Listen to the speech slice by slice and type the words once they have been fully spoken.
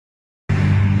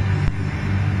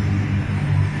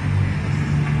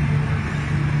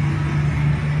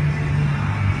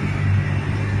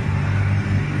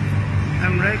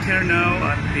here now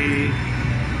at the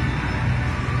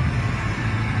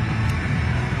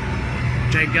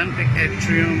gigantic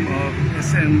atrium of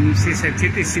Seaside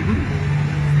City, Cebu.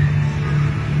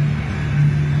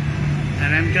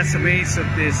 And I'm just amazed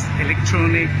at this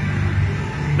electronic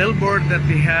billboard that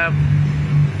we have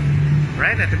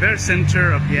right at the very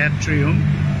center of the atrium.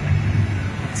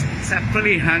 It's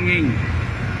actually hanging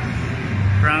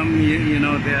from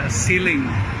the ceiling.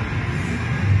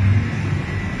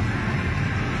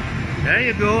 There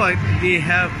you go. We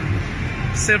have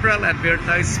several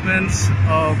advertisements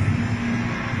of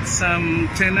some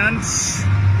tenants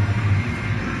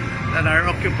that are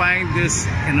occupying this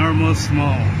enormous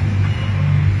mall.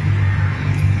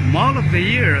 Mall of the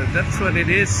Year, that's what it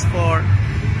is for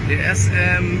the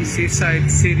SM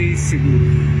Seaside City,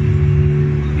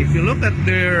 Cebu. If you look at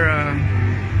their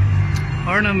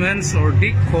ornaments or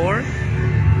decor,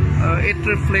 it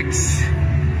reflects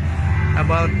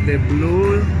about the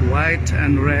blue, white,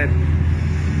 and red,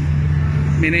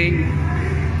 meaning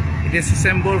it is a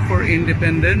symbol for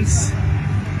independence,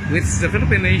 which the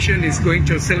Philippine nation is going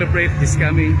to celebrate this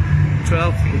coming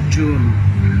 12th of June.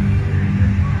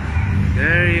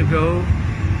 There you go,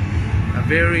 a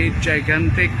very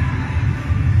gigantic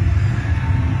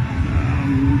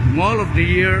Mall of the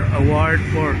Year award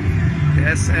for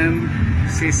the SM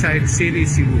Seaside City,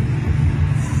 Cebu.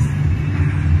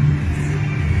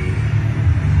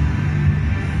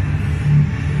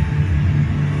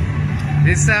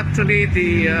 This is actually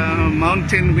the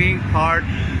mountain wing part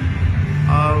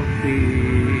of the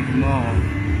mall.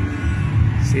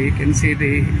 So you can see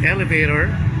the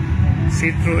elevator,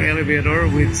 see-through elevator,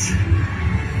 which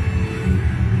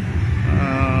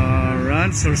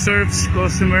runs or serves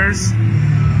customers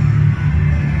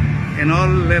in all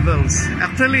levels.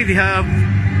 Actually, they have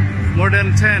more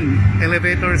than 10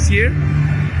 elevators here,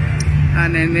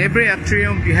 and in every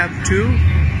atrium we have 2,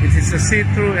 which is a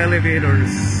see-through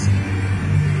elevators.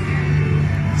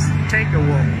 Take a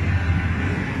walk.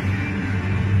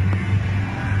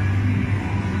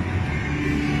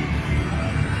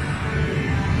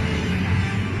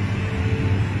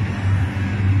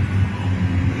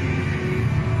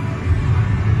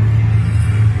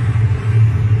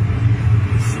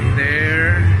 See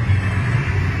there,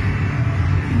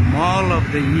 Mall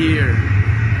of the Year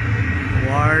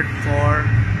award for.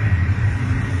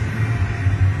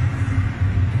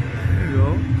 There you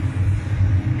go.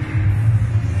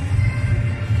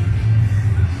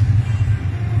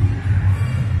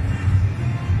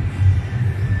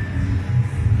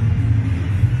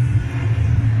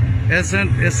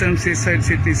 Isn't SM Seaside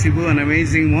City, Cebu an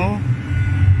amazing mall?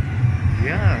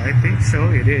 Yeah, I think so,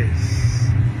 it is.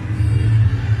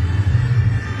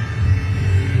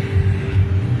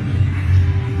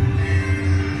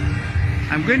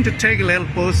 I'm going to take a little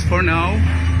pause for now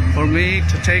for me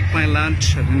to take my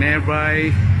lunch at a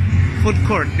nearby food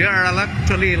court. There are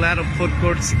actually a lot of food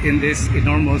courts in this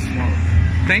enormous mall.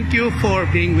 Thank you for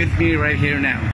being with me right here now.